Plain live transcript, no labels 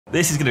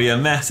This is going to be a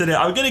mess, isn't it?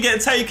 I'm going to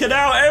get taken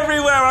out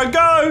everywhere I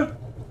go.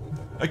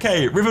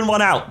 Okay, ribbon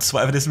one out,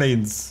 whatever this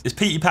means. It's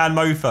Petey Pan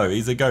Mofo.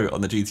 He's a goat on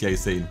the GTA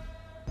scene.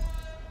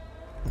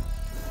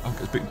 Oh,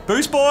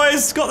 boost,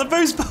 boys! Got the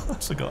boost, boys! I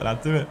forgot how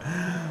to do it.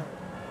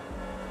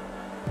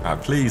 All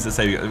right, please, let's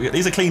say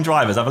these are clean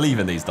drivers. I believe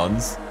in these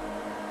dons.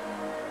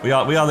 We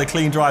are the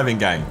clean driving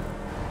gang.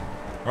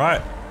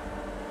 Right?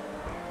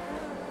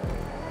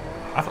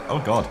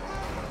 Oh God.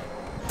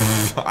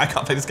 I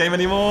can't play this game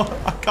anymore.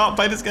 I can't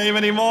play this game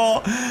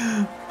anymore.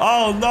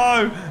 Oh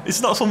no!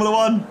 It's not Formula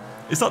 1.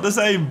 It's not the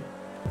same.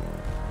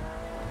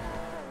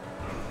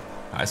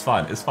 Right, it's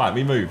fine. It's fine.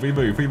 We move. We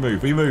move. We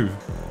move. We move.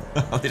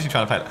 I'm literally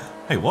trying to play it.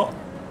 Hey, what?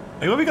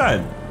 Hey, where are we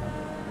going?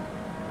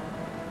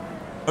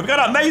 Are we going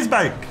up Maze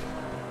Bank?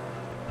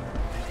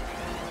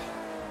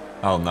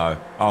 Oh no.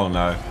 Oh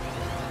no.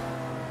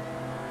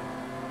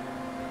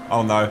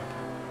 Oh no.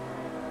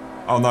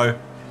 Oh no.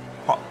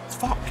 Oh,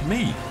 fuck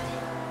me.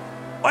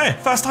 Wait,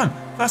 first time,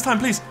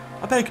 please.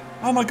 I beg.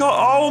 Oh my God.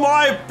 Oh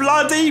my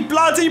bloody.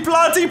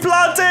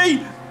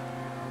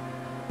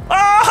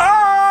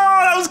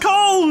 Ah, that was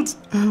cold.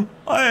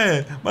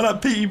 Hey, man,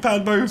 that Petey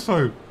Pan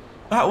Mofo.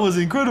 That was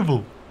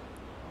incredible.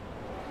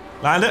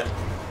 Land it.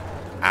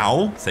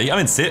 Ow. See, I'm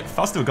in sixth.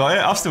 I've still got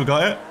it.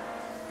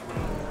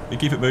 We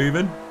keep it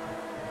moving.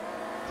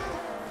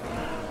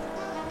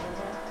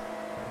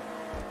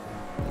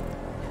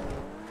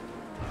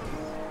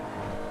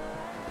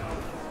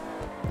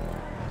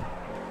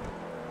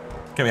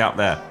 Get me up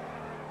there,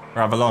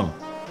 where I belong.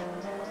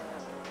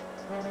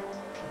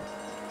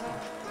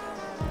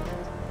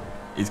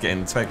 He's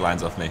getting twig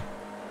lines off me.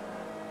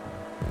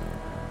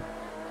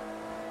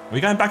 Are we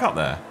going back up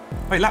there?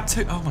 Wait, lap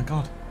 2. Oh my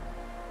God.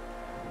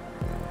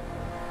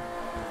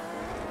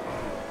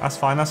 That's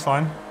fine, that's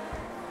fine.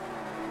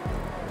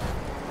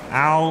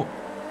 Ow.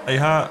 They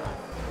hurt.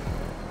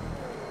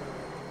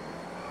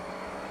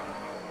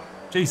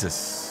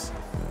 Jesus.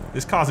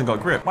 This car hasn't got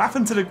grip. What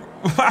happened to the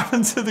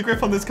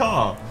grip on this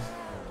car?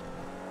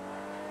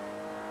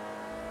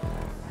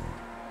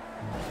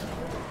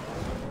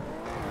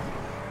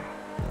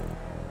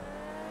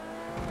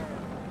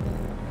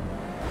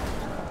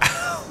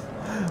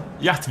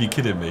 You have to be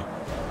kidding me.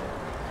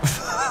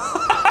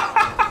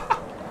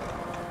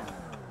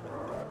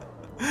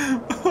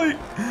 Wait.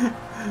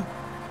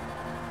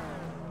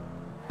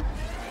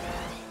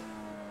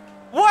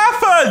 What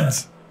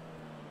happened?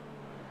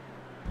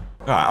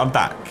 Alright, I'm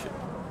back.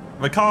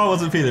 My car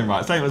wasn't feeling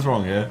right. Something was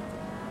wrong here.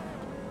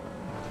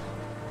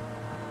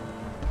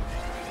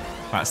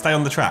 Right, stay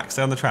on the track.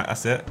 Stay on the track.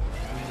 That's it.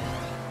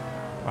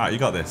 Right, you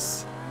got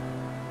this.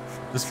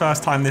 Just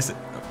first time this...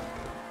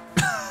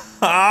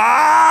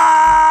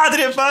 Ah! I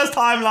did it first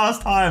time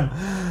last time.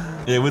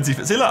 Yeah, Woodsy.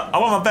 See, look, I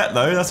want my bet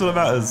though. That's all that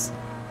matters.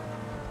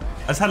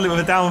 I just had a little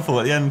bit of a downfall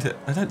at the end.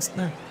 I don't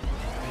know.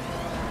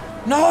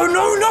 No!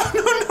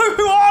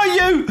 Who are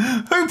you?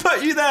 Who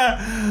put you there?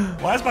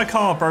 Why is my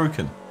car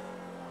broken?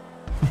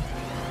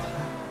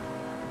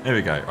 Here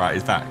we go. Right,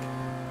 he's back.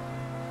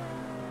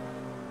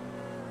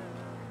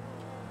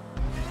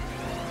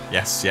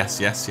 Yes. They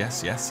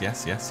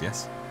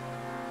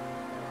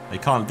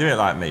can't do it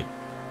like me.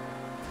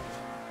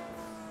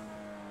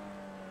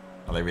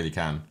 Oh, they really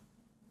can.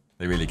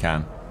 They really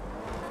can.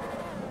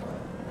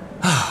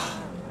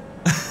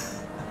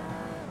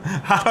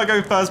 How do I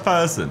go first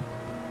person?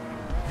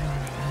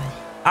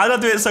 How did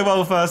I do it so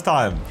well first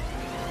time?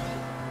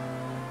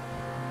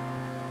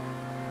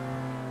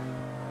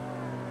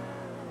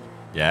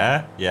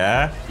 Yeah.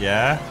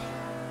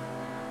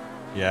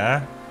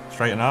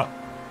 Straighten up.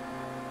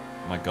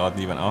 Oh my God,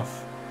 knee went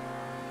off.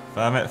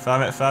 Firm it.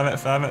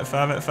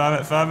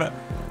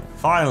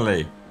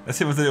 Finally. Let's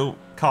hit with a little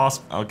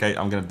cast. Okay,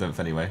 I'm going to dump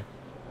anyway.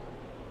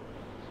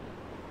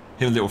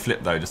 Hit a little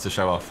flip though, just to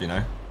show off, you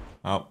know.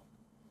 Oh.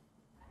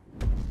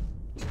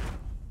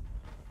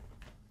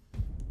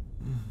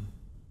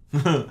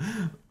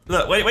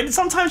 Look, when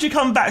sometimes you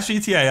come back to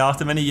GTA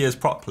after many years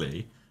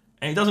properly,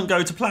 and it doesn't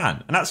go to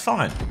plan, and that's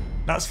fine.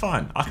 That's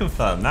fine. I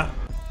confirm that.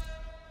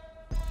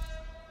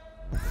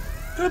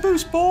 Gonna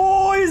boost,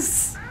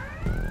 boys!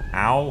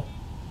 Ow.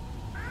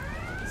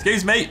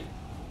 Excuse me.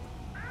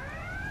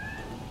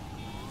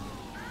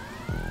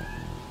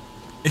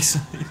 It's...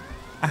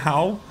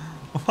 Ow.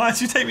 Why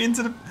did you take me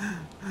into the...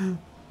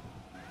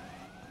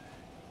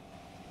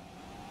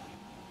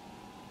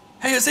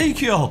 Hey,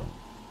 Ezekiel!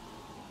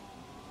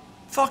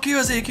 Fuck you,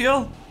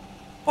 Ezekiel!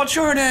 What's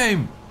your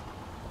name?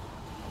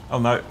 Oh,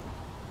 no.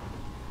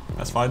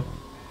 That's fine.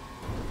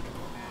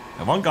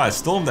 And one guy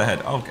stormed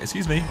ahead. Oh,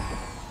 excuse me.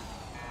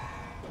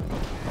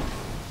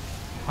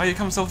 Why you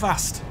come so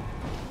fast?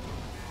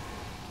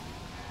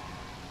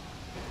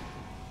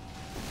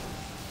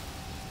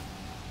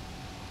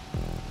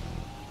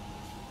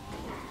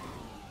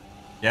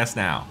 Yes,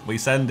 now. We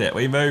send it.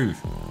 We move.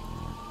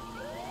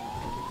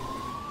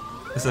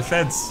 It's the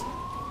feds.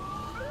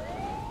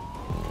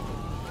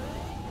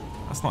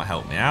 That's not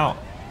helped me out.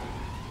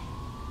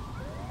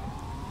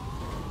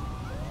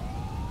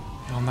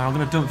 Oh no, I'm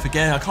gonna dump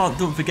again. I can't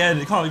dump again.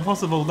 It can't be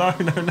possible. No.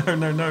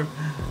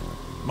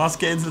 Must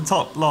get into the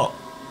top lot.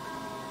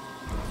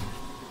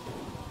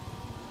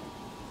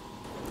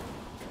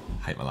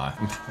 I hate my life.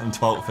 I'm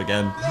 12th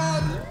again.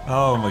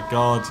 Oh my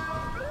god.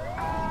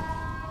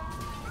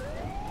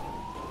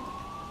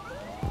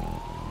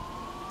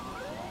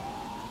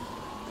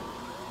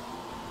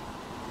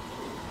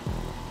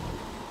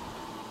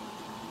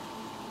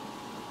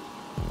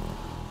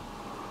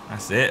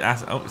 That's it.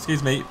 That's, oh,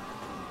 excuse me.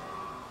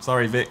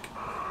 Sorry, Vic.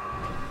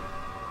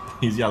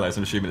 He's yellow, so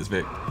I'm assuming it's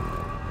Vic.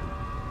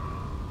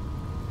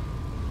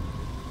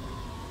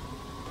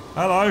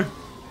 Hello.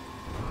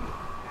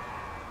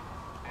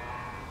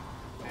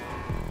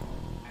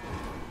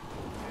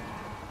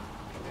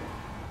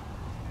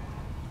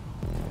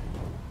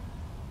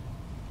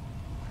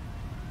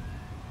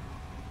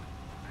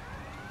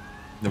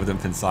 Never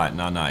dumped in sight.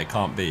 No, no, it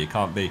can't be. It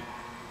can't be.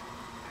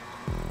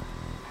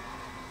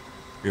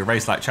 We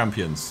race like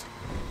champions.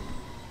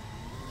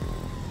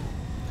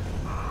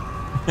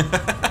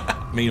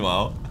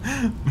 Meanwhile,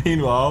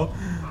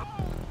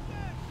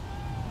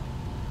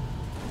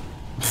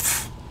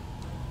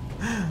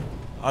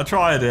 I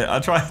tried it. I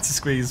tried to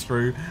squeeze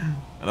through,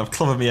 and I've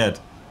clobbered my head.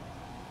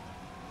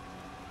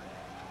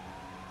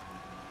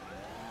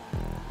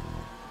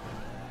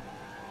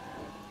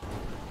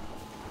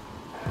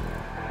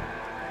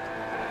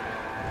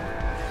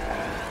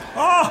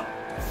 Ah!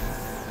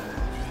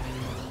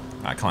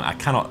 I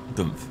cannot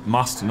dump.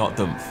 Must not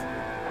dump.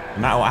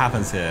 No matter what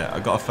happens here,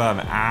 I've got to firm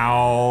it.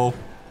 Ow!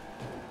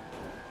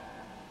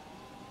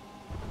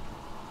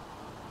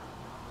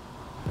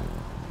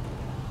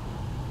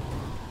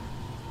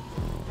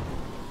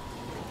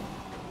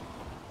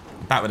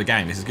 Back with the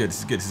gang. This is good. This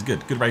is good. This is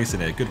good. Good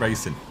racing here. Good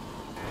racing.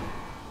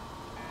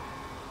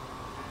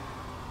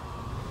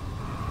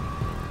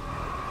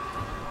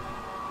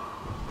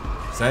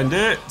 Send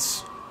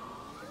it.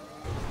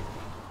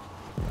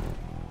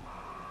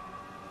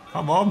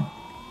 Come on.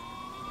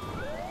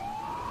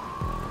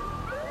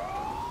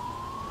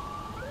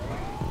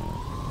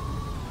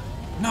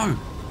 No.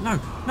 No.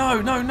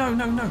 No. No. No.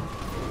 No. No.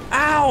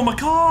 Ow! My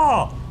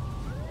car.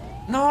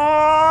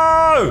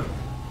 No.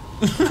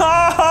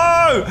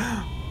 No.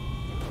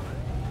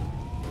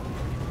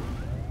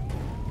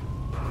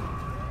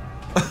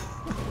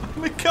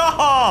 My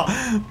car!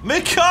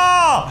 My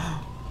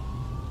car!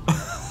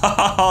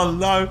 Oh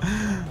no!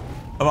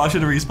 Oh, I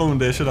should have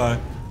respawned here, should I?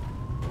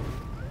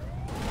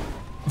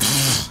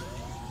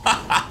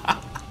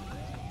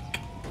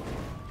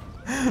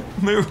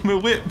 my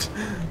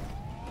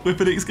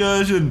whipping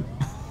excursion.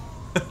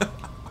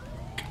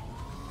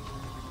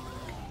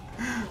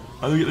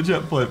 I'm gonna get the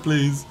checkpoint,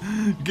 please.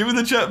 Give me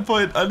the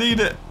checkpoint. I need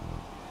it.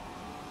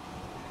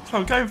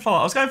 I'm going fast.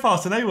 I was going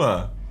faster than they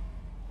were.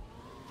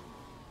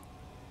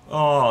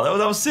 Oh,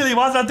 that was silly.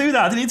 Why did I do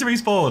that? I didn't need to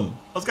respawn.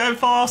 I was going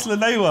faster than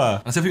they were.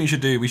 That's something we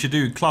should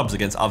do clubs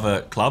against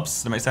other clubs.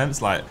 Does that make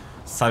sense? Like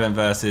Siren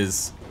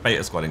versus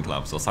Beta Squad in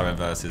clubs, or Siren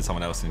versus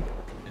someone else in.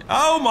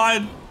 Oh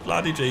my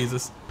bloody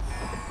Jesus!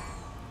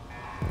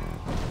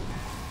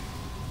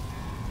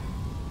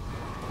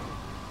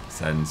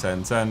 Send,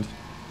 send, send.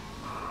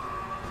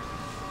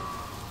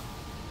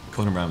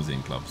 Gordon Ramsay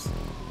in clubs.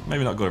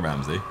 Maybe not Gordon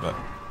Ramsay, but.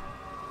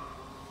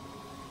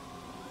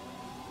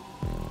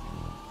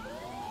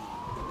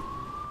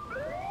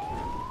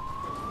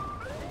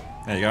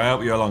 There you go, I'll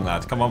help you along,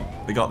 lad. Come on,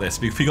 we got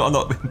this. We got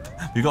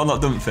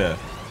not dump fear.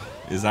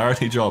 It's our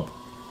only job.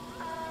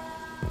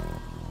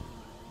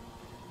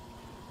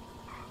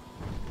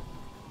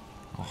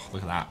 Oh,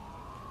 look at that.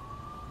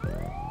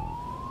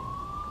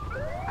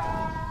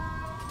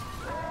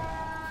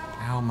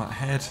 Ow, my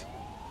head.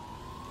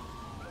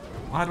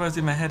 Why do I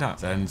do my head up?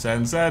 Send,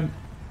 send, send.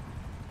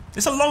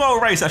 It's a long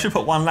old race. I should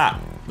put one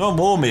lap. No one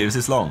warned me it was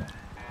this long.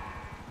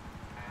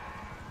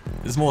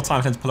 There's more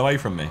time for them to pull away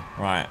from me.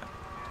 Right.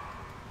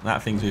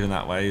 That thing's moving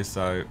that way,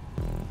 so...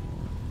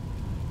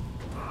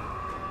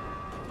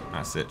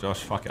 That's it, Josh.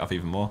 Fuck it up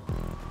even more.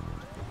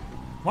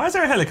 Why is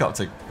there a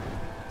helicopter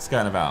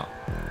skirting about?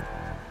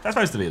 That's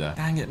supposed to be there.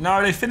 Dang it.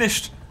 No, they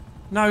finished.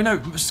 No,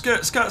 no.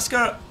 Skirt, skirt,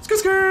 skirt. Skirt,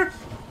 skirt.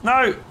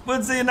 No.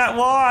 Woodsy and that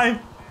Y.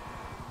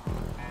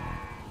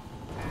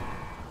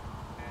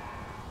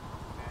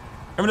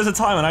 Remember there's a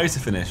time when I used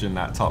to finish in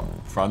that top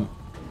front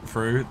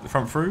through. There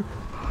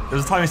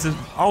was a time I used to...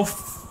 Oh,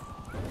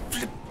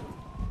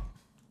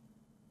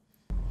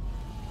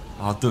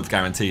 oh, dump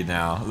guaranteed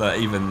now. Look,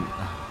 even...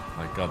 Oh,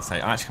 my God's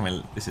sake. I'm actually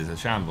coming... This is a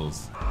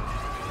shambles.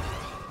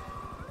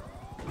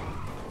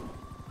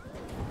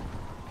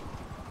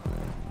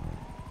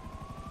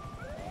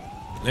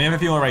 Let me have a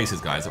few more races,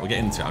 guys, that we'll get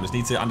into. I just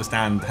need to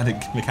understand the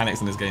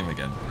mechanics in this game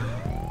again.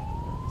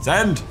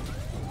 Send!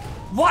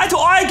 Why do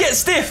I get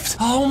stiffed?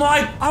 Oh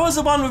my... I was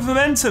the one with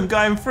momentum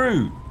going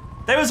through.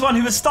 There was one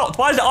who was stopped.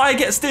 Why did I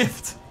get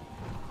stiffed?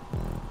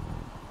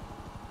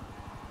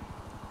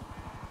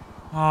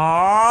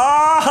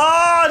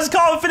 Ah, I just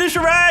can't finish a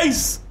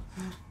race.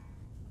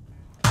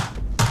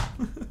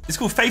 It's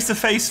called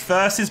face-to-face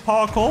versus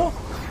parkour.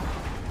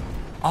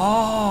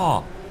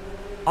 Oh,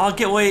 I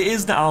get what it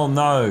is now. Oh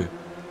no.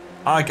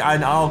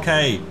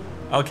 Okay,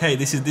 okay.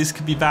 This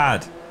could be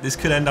bad. this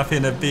could end up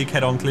in a big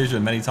head-on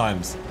collision many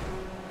times.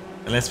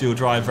 Unless we all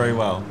drive very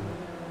well.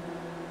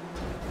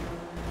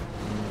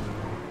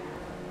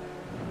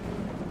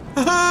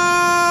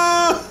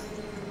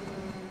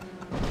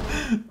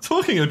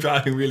 Talking of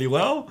driving really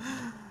well.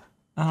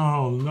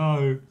 Oh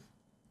no.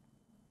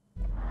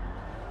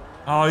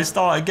 Oh, he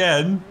start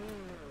again.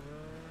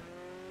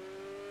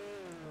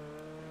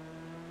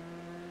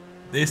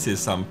 This is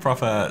some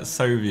proper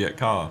Soviet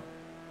car.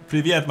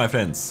 Привет, my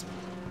friends.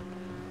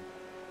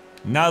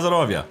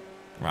 Nazarovia.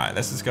 Right,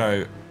 let's just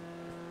go.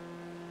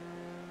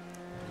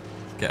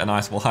 Get a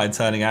nice wide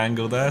turning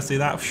angle there. See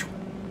that?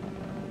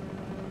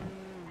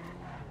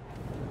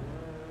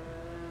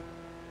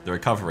 The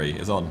recovery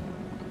is on.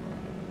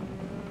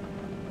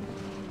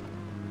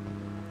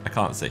 I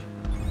can't see.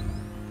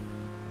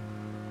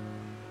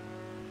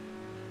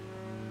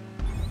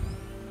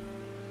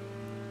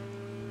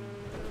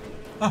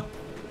 Oh.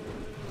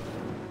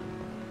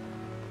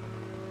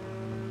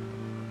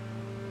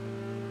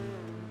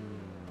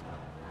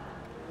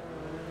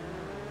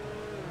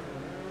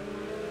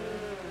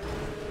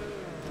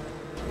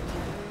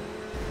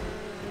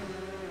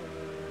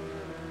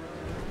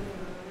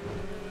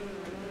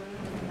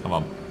 Come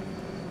on.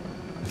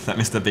 Is that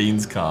Mr.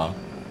 Bean's car?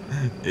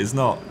 It's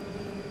not.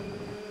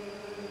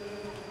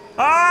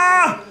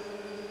 Ah!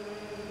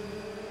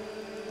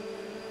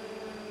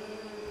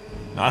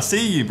 I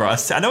see you, bro.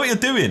 I know what you're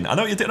doing. I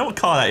know what you're doing. I know what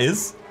car that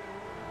is.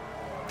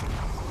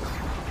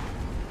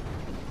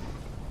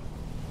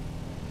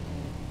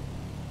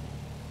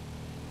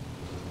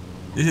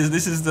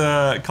 This is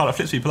the car that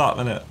flips people up,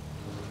 isn't it?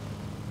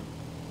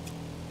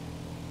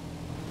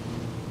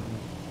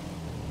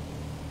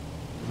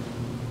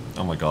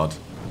 Oh my god.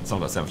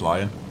 Someone got sent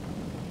flying.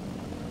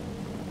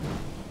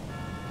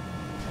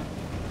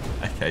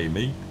 Okay,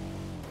 me.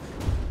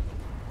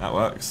 That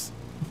works.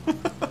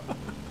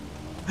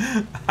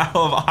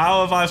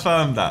 how have I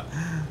firmed that?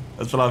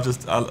 That's what I've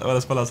just.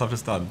 That's what else I've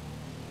just done.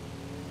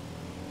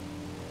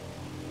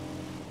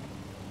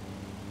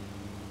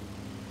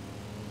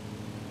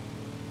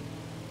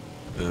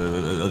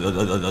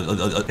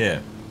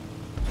 Here.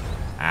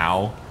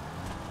 Ow.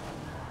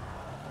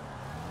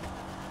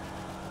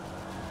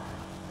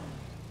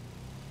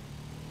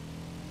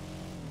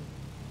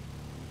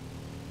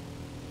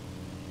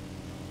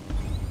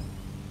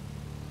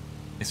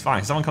 It's fine.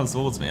 If someone comes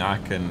towards me, I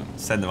can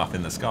send them up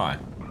in the sky.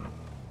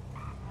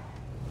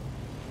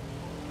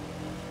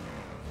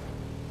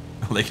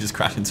 Or they can just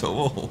crash into a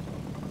wall.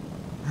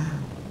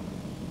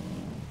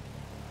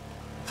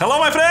 Hello,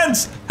 my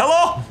friends!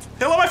 Hello!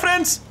 Hello, my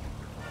friends!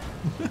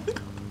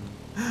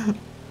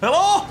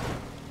 Hello!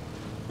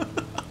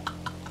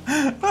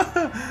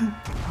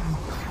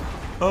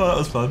 Oh, that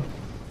was fun.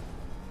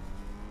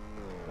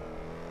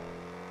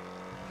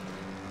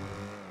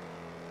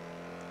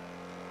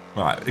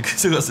 Right,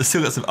 still got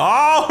some.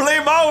 Holy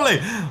moly!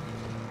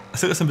 I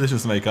still got some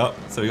positions to make up,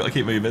 so we got to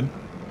keep moving.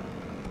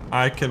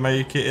 I can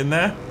make it in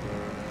there.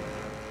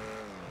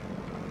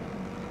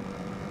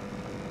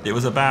 It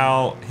was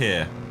about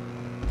here.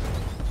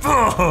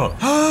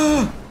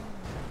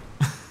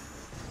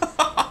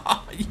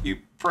 You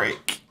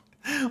prick!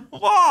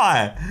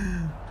 Why?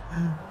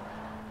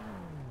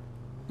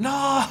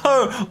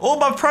 No! All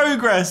my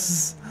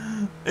progress!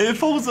 It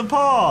falls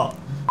apart.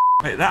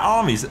 Wait, that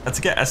armies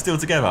are still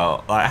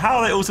together. Like, how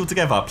are they all still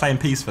together, playing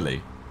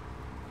peacefully?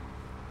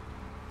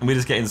 And we're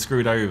just getting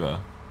screwed over.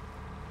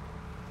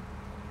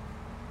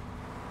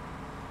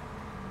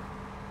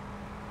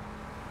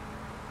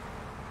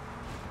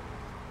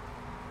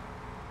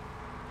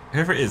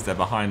 Whoever it is, they're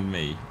behind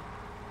me.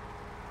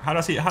 How do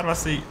I see? How do I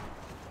see?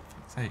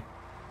 Say,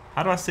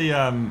 how do I see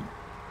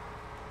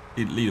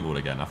leaderboard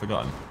again? I've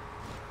forgotten.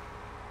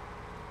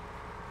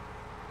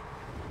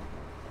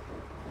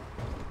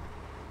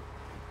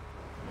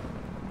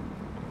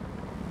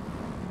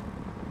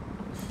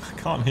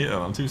 I can't hit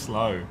him. I'm too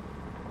slow.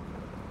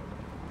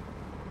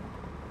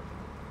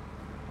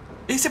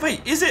 Is it?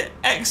 Wait, is it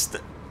X?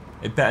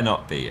 It better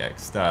not be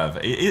X.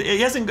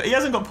 He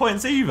hasn't got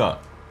points either.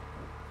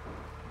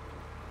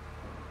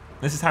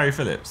 This is Harry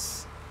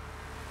Phillips.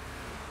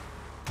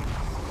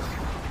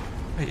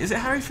 Wait, is it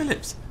Harry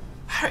Phillips?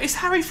 It's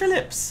Harry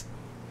Phillips.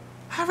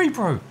 Harry,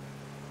 bro.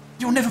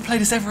 You'll never play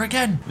this ever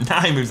again. Now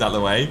he moves out of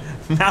the way.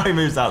 Now he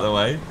moves out of the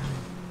way.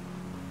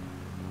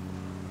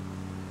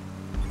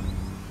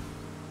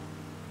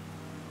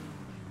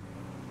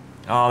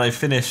 Oh, they've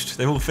finished.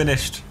 They've all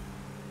finished.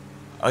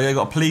 Oh, they've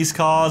got police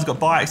cars, got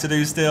bikes to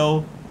do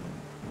still.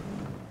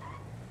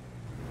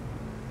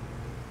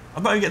 I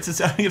don't get to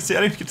see,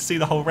 I don't get to see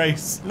the whole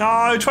race.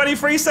 No,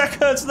 23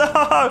 seconds. No,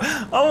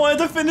 I wanted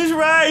to finish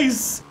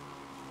race.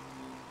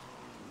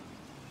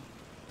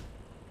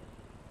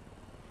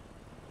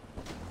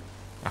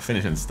 I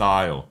finished in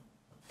style.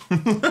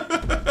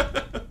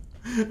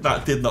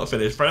 That did not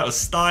finish, bro. That was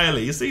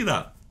stylish. You see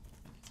that?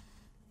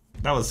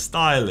 That was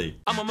styly.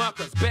 I'm a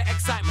Mercus, bare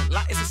excitement,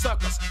 like it's a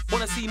circus.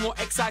 Wanna see more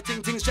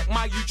exciting things? Check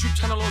my YouTube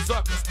channel or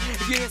Zerkaa.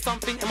 If you hear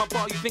something in my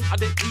bar you think I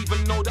didn't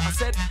even know that I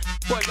said,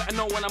 boy, better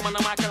know when I'm on the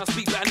mic and I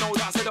speak, better know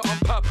that I said it on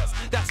purpose.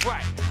 That's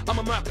right, I'm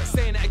a Mercus,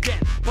 saying it again.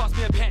 Pass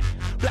me a pen.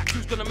 Black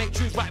tunes gonna make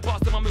tunes right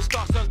past them. My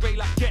moustache turns grey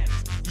like Ken.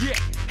 Yeah,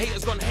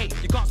 haters gonna hate,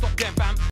 you can't stop them, fam.